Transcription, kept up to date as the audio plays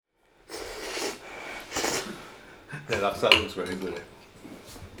The laksa looks very good.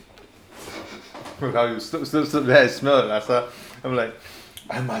 Look how you slip there, I smell the laksa. I'm like,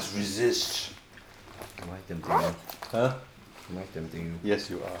 I must resist. Am I tempting you? Huh? Am I tempting you? Yes,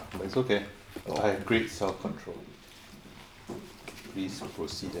 you are, but it's okay. I have great self-control. Please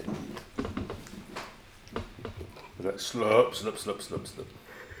proceed and eat. Like, slurp.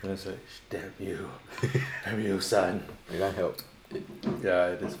 And it's like, damn you. Damn you, son. I can't help. Yeah,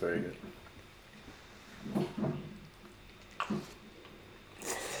 it is very good.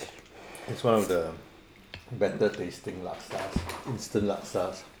 It's one of the better tasting laksas, instant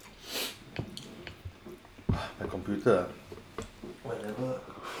laksas. My computer,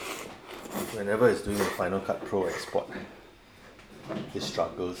 whenever it's doing the Final Cut Pro export, it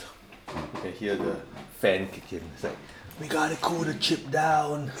struggles. You can hear the fan kick in. It's like, we gotta cool the chip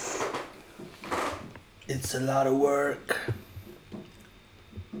down. It's a lot of work.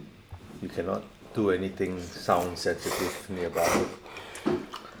 You cannot do anything sound sensitive nearby.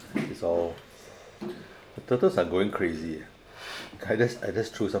 It's all. The turtles are going crazy. I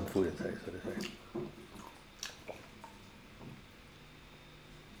just threw some food inside, so that's right.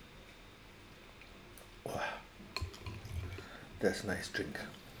 Wow. That's a nice drink.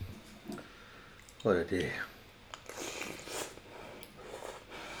 What a day.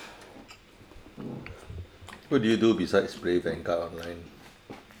 What do you do besides play Vanguard online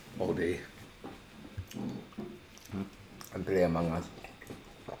all day? I play Among Us.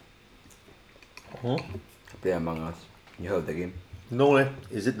 Huh? I play Among Us. You heard of the game? No,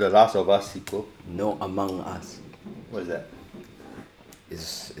 is it the Last of Us sequel? No, Among Us. What is that?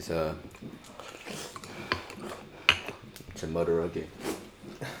 It's a murderer game.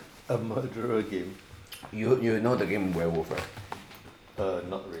 A murderer game? You know the game Werewolf, right?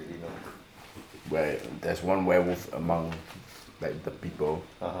 Not really, no. Where there's one werewolf among like the people.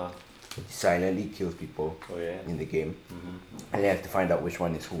 He silently kills people in the game, and they have to find out which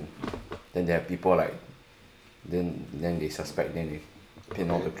one is who. Then they have people like, then they suspect, then they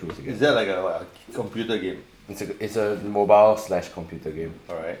pin all the clues together. Is that like a computer game? It's a mobile / computer game.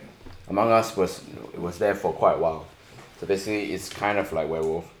 Alright. Among Us was there for quite a while. So basically, it's kind of like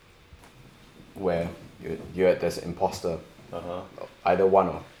Werewolf, where there's an imposter, either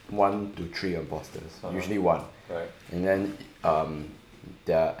one to three imposters, usually one. Right. And then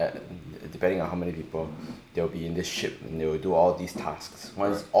depending on how many people, they'll be in this ship and they will do all these tasks.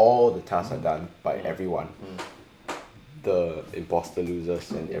 Once all the tasks are done by everyone, the imposter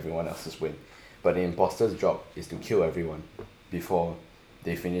loses and everyone else's win. But the imposter's job is to kill everyone before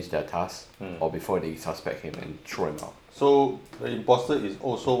they finish their task or before they suspect him and throw him out. So the imposter is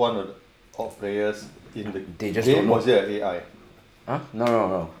also one of the players in the They just game, don't know. or is it an AI? Huh?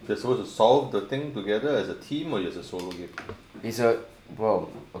 No. They're supposed to solve the thing together as a team, or just a solo game?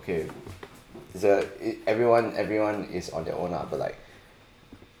 Everyone is on their own, but like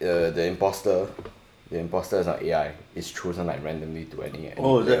the imposter is not AI. It's chosen like randomly to any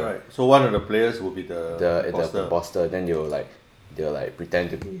Oh, is that right? So one of the players will be the imposter. Then they'll like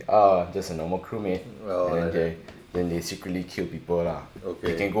pretend to be just a normal crewmate, and then they secretly kill people lah. Okay.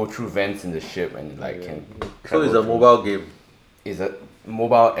 They can go through vents in the ship and like can. So it's a mobile game. It's a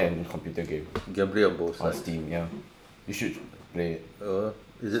mobile and computer game. You can play on both On sides. Steam, yeah. You should play it.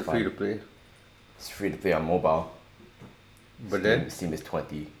 Is it free to play? It's free to play on mobile. But then Steam is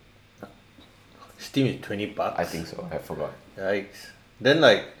 20. Steam is $20. I think so. I forgot. Yikes. Then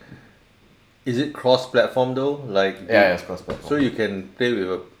like, is it cross-platform though? Like Yeah, it's cross-platform. So you can play with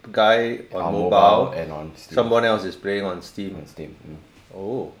a guy on mobile and on Steam. Someone else is playing on Steam. On Steam.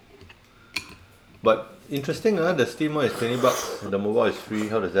 Oh. But interesting, the Steam one is $20. The mobile is free.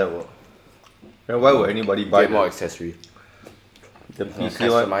 How does that work? And why would anybody buy Get more accessory. the PC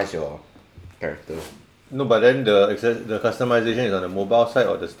one? Customize your character. No, but then the customization is on the mobile side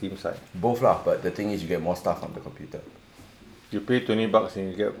or the Steam side. Both lah, but the thing is you get more stuff on the computer. You pay $20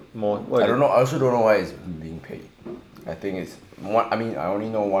 and you get more. I don't know. I also don't know why it's being paid. I think it's one. I mean, I only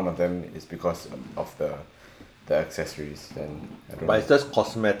know one of them is because of the accessories. Then I don't know. But it's just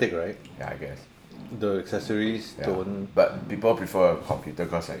cosmetic, right? Yeah, I guess. The accessories don't. But people prefer a computer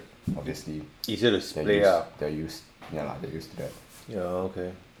because like obviously Easier to play up. they're used to that. Yeah,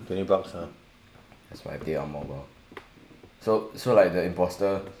 okay. $20, huh? That's why I play on mobile. So like the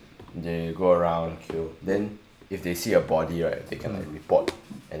imposter, they go around kill. Then if they see a body, right, they can like report,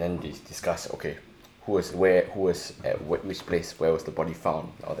 and then they discuss. Okay, who was at which place? Where was the body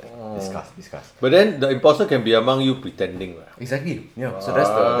found? All that. Discuss. But then the imposter can be among you pretending, right? Exactly. Yeah. So that's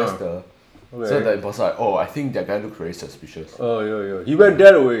the. Okay. So the imposter like, I think that guy looks very suspicious. Oh, yeah. He went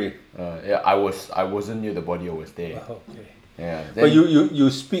that way. Yeah, I wasn't near the body. I was there. Okay. Yeah. But you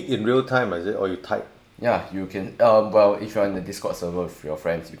speak in real time, is it, or you type? Yeah, you can. Well, if you're in the Discord server with your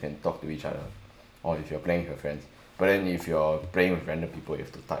friends, you can talk to each other, or if you're playing with your friends. But then if you're playing with random people, you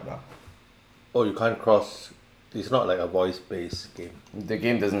have to type lah. Oh, you can't cross. It's not like a voice-based game. The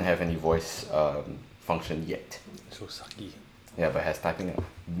game doesn't have any voice function yet. So sucky. Yeah, but it has typing.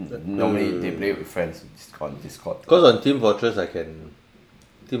 Normally they play with friends on Discord. Because on Team Fortress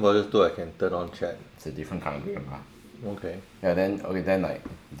Team Fortress 2 I can turn on chat. It's a different kind of game. Huh? Okay. Yeah, then like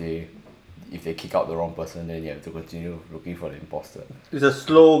if they kick out the wrong person, then you have to continue looking for the imposter. It's a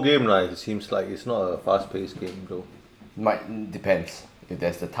slow game, right? It seems like it's not a fast-paced game though. Depends. If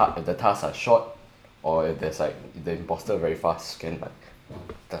there's if the tasks are short, or if there's like the imposter very fast, can like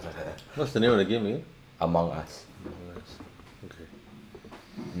What's the name of the game again? Among Us. Okay.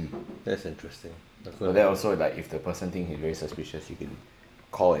 That's interesting. But then also like if the person thinks he's very suspicious, you can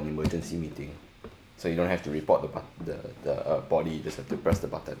call an emergency meeting. So you don't have to report the body, you just have to press the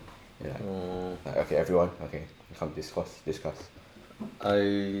button. Yeah. Like, okay, everyone, okay, come discuss.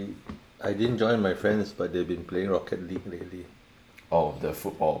 I didn't join my friends, but they've been playing Rocket League lately. Oh, the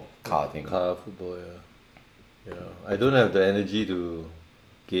football car thing. Car football, yeah. I don't have the energy to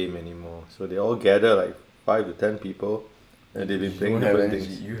game anymore. So they all gather like 5 to 10 people, and they've been playing different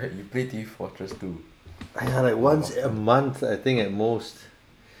things. You play Team Fortress 2. Yeah, like once a month, I think at most.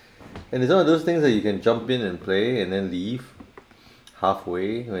 And it's one of those things that you can jump in and play and then leave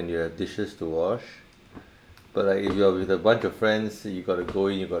halfway when you have dishes to wash. But like if you're with a bunch of friends, you gotta go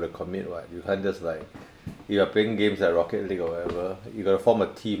in, you gotta commit. What you can't just like, if you're playing games like Rocket League or whatever, you gotta form a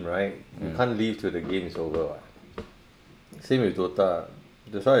team, right? You can't leave till the game is over. What? Same with Dota.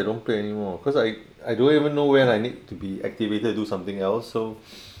 That's why I don't play anymore, because I don't even know when I need to be activated to do something else. So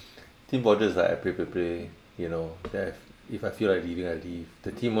Team Fortress is like I play, you know. Then if I feel like leaving, I leave.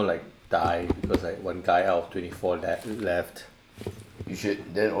 The team won't like die because like one guy out of 24 left. You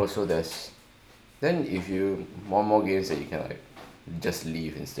should. Then also then if you want more games that you can like just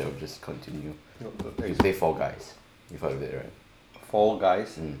leave instead of just continue. You play Fall Guys. You've heard of it, right? Fall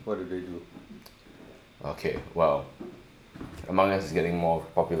Guys. What do they do? Okay, well, Among Us is getting more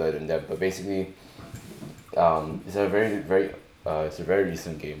popular than them, but basically, it's a very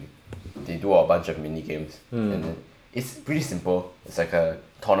recent game. They do a bunch of mini games, and then it's pretty simple. It's like a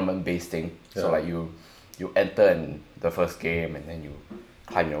tournament based thing. Yeah. So like you enter in the first game, and then you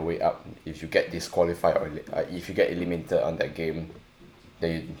climb your way up. If you get disqualified or if you get eliminated on that game,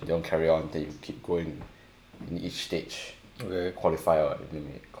 then you don't carry on. Then you keep going in each stage. Okay. Qualify or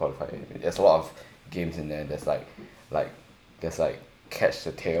eliminate. There's a lot of games in there. There's like catch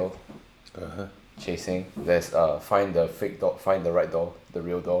the tail, chasing. There's find the fake door, find the right door, the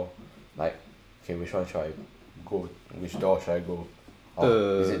real door. Like, okay, which one should I go? Which door should I go?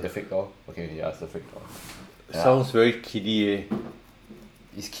 Oh, is it the fake door? Okay, yeah, it's the fake door. Yeah. Sounds very kiddie, eh?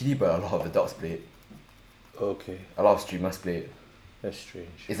 It's kiddie, but a lot of adults play it. Okay. A lot of streamers play it. That's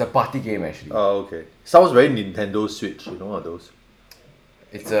strange. It's a party game actually. Oh, okay. Sounds very Nintendo Switch, you know, those.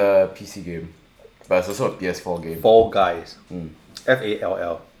 It's a PC game, but it's also a PS4 game. Fall Guys.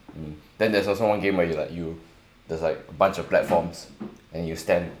 FALL. Then there's also one game where there's like a bunch of platforms, and you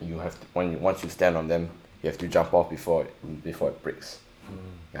have to, once you stand on them, you have to jump off before it breaks.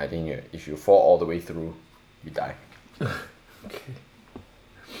 I think if you fall all the way through, you die. Okay.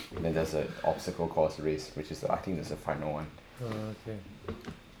 And then there's an obstacle course race, which is I think there's a final one. Okay.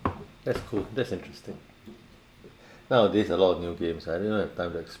 That's cool. That's interesting. Nowadays, a lot of new games. I don't have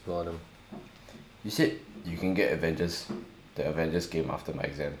time to explore them. You said you can get the Avengers game after my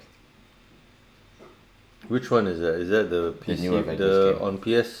exams. Which one is that? Is that the PC? new Avengers game. On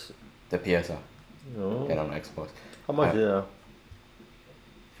PS? The PS No. and on Xbox. How much is it?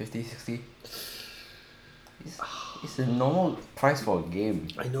 50, 60? It's a normal price for a game.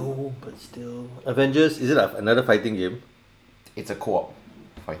 I know, but still. Avengers, is it another fighting game? It's a co-op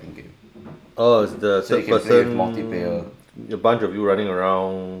fighting game. Oh, it's the So third you can play person. with multiplayer. A bunch of you running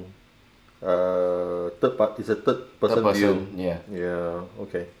around. It's a third person view. Yeah. Yeah.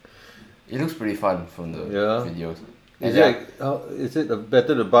 Okay. It looks pretty fun from the videos. Is it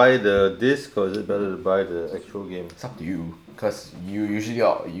better to buy the disc or is it better to buy the actual game? It's up to you, because you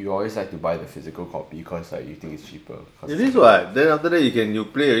always like to buy the physical copy because like you think it's cheaper. It is what? Then after that you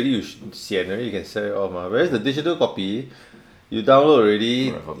play already, you sian already, you can sell it off. Whereas the digital copy, you download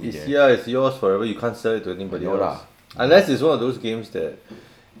already, it's yours forever, you can't sell it to anybody else. Unless it's one of those games that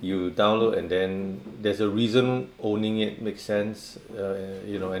you download and then there's a reason owning it makes sense,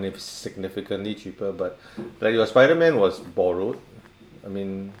 and it's significantly cheaper. But like your Spider-Man was borrowed. I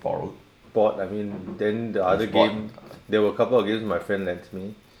mean, bought. I mean, then the other game, there were a couple of games my friend lent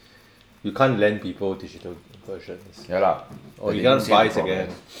me. You can't lend people digital versions. Yeah lah. Or you can't buy again.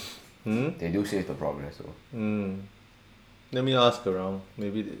 They do save the progress though. Let me ask around.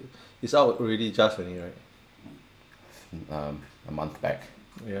 Maybe it's out already just only, right? A month back.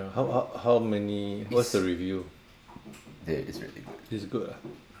 Yeah. How many? What's the review? It's really good. It's good.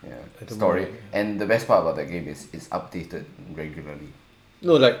 Yeah. At the Story. moment, And the best part about that game is it's updated regularly.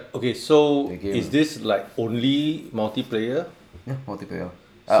 No, like okay. So The game- is this like only multiplayer, Yeah, multiplayer.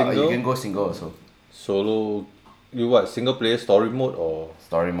 Single? You can go single also. solo? You what? Single player story mode or?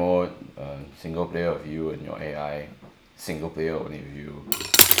 Story mode, single player of you and your AI, single player only of you.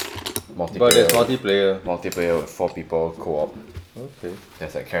 Multiplayer. But there's multiplayer. Multiplayer with 4 people co-op. Okay.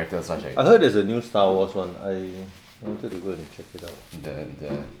 There's like characters such I as heard there's a new Star Wars one. I wanted to go and check it out.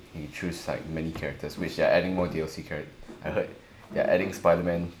 the you choose like many characters, which they're adding more DLC characters. I heard they're adding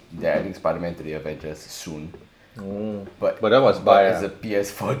Spider-Man. They're adding Spider-Man to the Avengers soon. But that was by it's a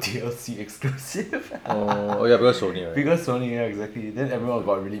PS4 DLC exclusive. Oh yeah, because Sony, right? Because Sony, yeah, exactly. Then everyone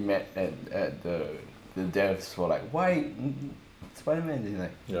got really mad at the devs for like, why Spider-Man? They're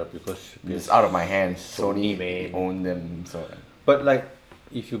like, Yeah, because it's out of my hands. Sony, Sony man. own them. So But like,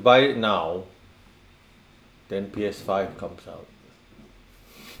 if you buy it now, then PS5 comes out.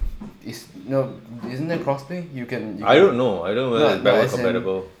 isn't there crossplay? You can I don't know. I don't know whether No, it's no, backwards as in-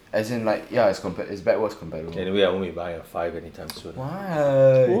 compatible. As in like it's backwards compatible. Anyway, I won't be buying a 5 anytime soon.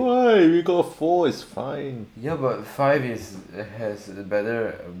 Why? Why? We got 4, it's fine. Yeah, but 5 has a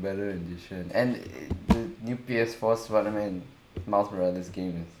better edition, and the new PS4 Spider-Man Miles Morales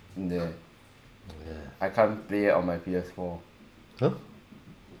game is in there. Yeah. I can't play it on my PS4. Huh?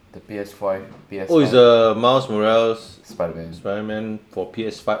 The PS5. Oh, it's a Miles Morales Spider-Man. Spider-Man for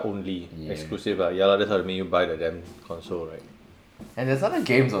PS5 only. Yeah. Exclusive. Yeah, lah, that's how they make you buy the damn console, right? And there's other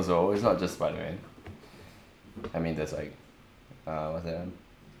games also. It's not just Spider-Man. I mean, there's like, what's that one?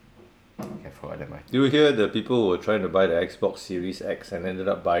 I forgot that much. Do you hear the people who were trying to buy the Xbox Series X and ended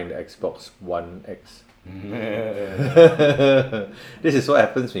up buying the Xbox One X? This is what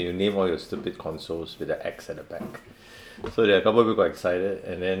happens when you name all your stupid consoles with the X at the back. So there are a couple of people got excited,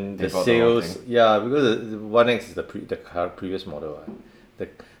 and then They the bought the wrong sales, thing. yeah, because the One X is the previous model.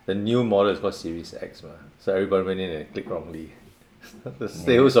 The new model is called Series X, so everybody went in and clicked wrongly. The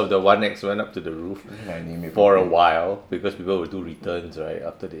sales of the One X went up to the roof I name it for a properly. while because people would do returns right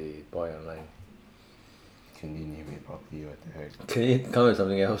after they buy online. Can you name it properly? What the heck? Can it come with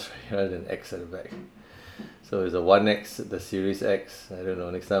something else rather than X at the back? So it's a One X, the Series X. I don't know.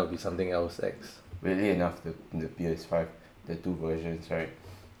 Next time it'll be something else X. Weirdly enough, the PS5, the 2 versions, right?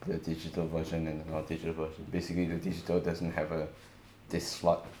 The digital version and the non-digital version. Basically, the digital doesn't have a disc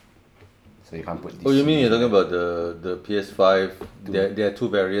slot, so you can't put. Oh, you mean DCs you're talking in it. about the PS5? There are 2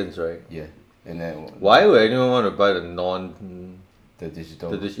 variants, right? Yeah, and then Why would anyone want to buy the the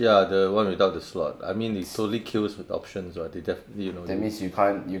digital? the one without the slot? I mean, it totally kills with options, right? They definitely, that they means you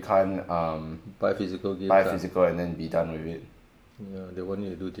can't buy physical games. buy physical and then be done with it. Yeah, they want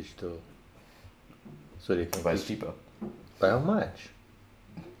you to do digital, so they can. But it's cheaper, By how much?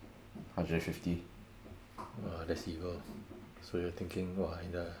 150. Oh, that's evil. So you're thinking, wow,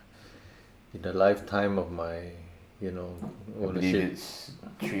 in the lifetime of my, I believe ownership, it's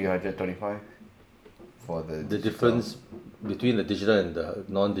 325 for the. the digital. difference between the digital and the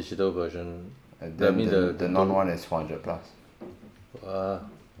non-digital version. And I then mean the non one is 400 plus. Ah.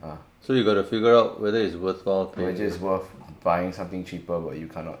 So you got to figure out whether it's worthwhile paying. Which is worth buying something cheaper, but you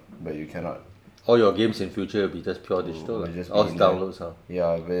cannot. All your games in future will be just pure digital, will like just all be in there. downloads, huh?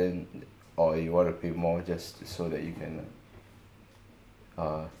 Yeah, then or you want to pay more just so that you can,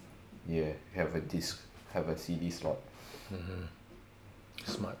 have a CD slot.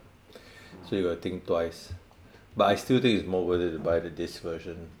 Smart. So you got to think twice. But I still think it's more worth it to buy the disc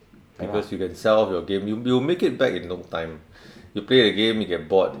version because you can sell off your game. You'll make it back in no time. You play the game, you get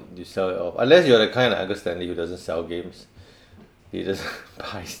bored, you sell it off. Unless you're the kind of Uncle Stanley who doesn't sell games, he just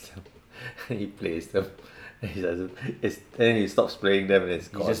buys them, and he plays them. And he doesn't. Then he stops playing them, and it's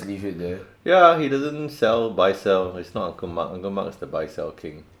You gone. just leave it there. Yeah, he doesn't buy sell. It's not Uncle Mark. Uncle Mark is the buy sell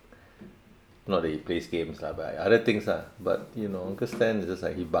king. Not that he plays games lah, but other things lah. But Uncle Stan is just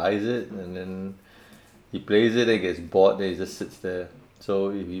like he buys it and then he plays it, then he gets bored, then he just sits there. So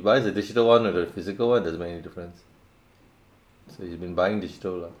if he buys the digital one or the physical one, doesn't make any difference. So he's been buying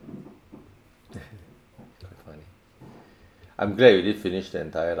digital lah. Quite funny. I'm glad we did finish the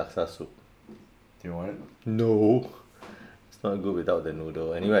entire laksa soup. Do you want it? No, it's not good without the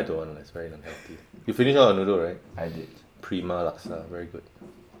noodle. Anyway, I don't want it. It's very unhealthy. You finished all the noodle, right? I did. Prima laksa, very good.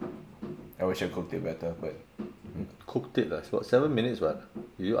 I wish I cooked it better, but Cooked it, it's about 7 minutes, what?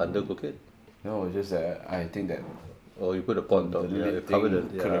 Did you undercook it? no, it's just that I think that Or you put a pot on the top? Yeah, lid you thing covered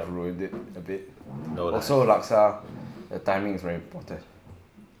it. could have ruined it a bit. No lah. Also, laksa, the timing is very important.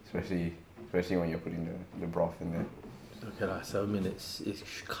 especially when you're putting the broth in there. Okay lah, 7 minutes. It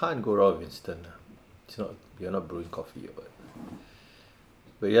can't go wrong with instant. It's not. You're not brewing coffee or what.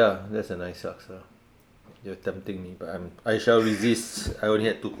 But yeah, that's a nice laksa. You're tempting me, but I shall resist. I only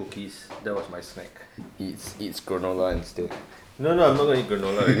had 2 cookies. That was my snack. Eats granola instead. No, I'm not gonna eat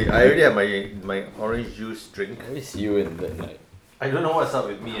granola already. I already have my orange juice drink. Let me see you in the night. I don't know what's up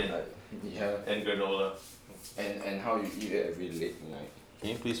with me and Yeah. and granola. And how you eat it every late night. Can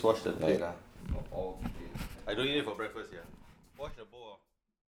you please wash the plate? All day. I don't eat it for breakfast, yeah. Wash the bowl.